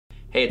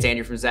Hey, it's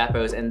Andrew from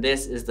Zappos, and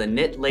this is the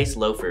Knit Lace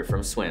Loafer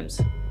from SWIMS.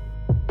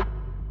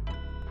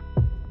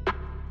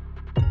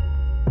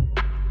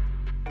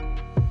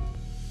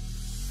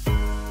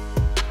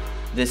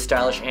 This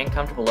stylish and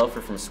comfortable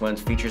loafer from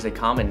SWIMS features a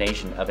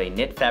combination of a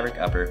knit fabric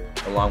upper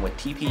along with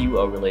TPU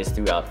overlays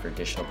throughout for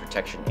additional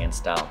protection and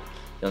style.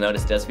 You'll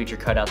notice it does feature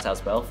cutouts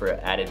as well for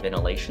added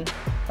ventilation,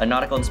 a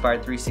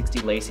nautical-inspired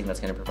 360 lacing that's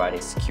going to provide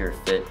a secure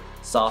fit,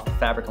 soft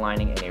fabric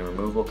lining, and a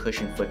removable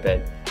cushion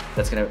footbed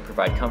that's going to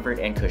provide comfort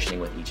and cushioning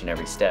with each and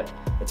every step.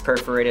 It's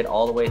perforated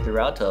all the way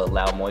throughout to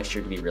allow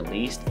moisture to be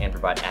released and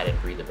provide added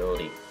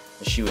breathability.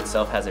 The shoe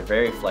itself has a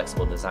very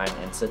flexible design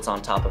and sits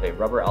on top of a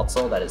rubber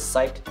outsole that is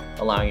siped,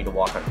 allowing you to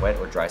walk on wet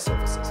or dry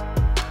surfaces.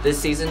 This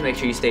season, make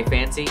sure you stay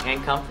fancy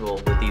and comfortable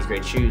with these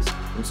great shoes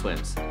from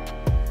SWIMS.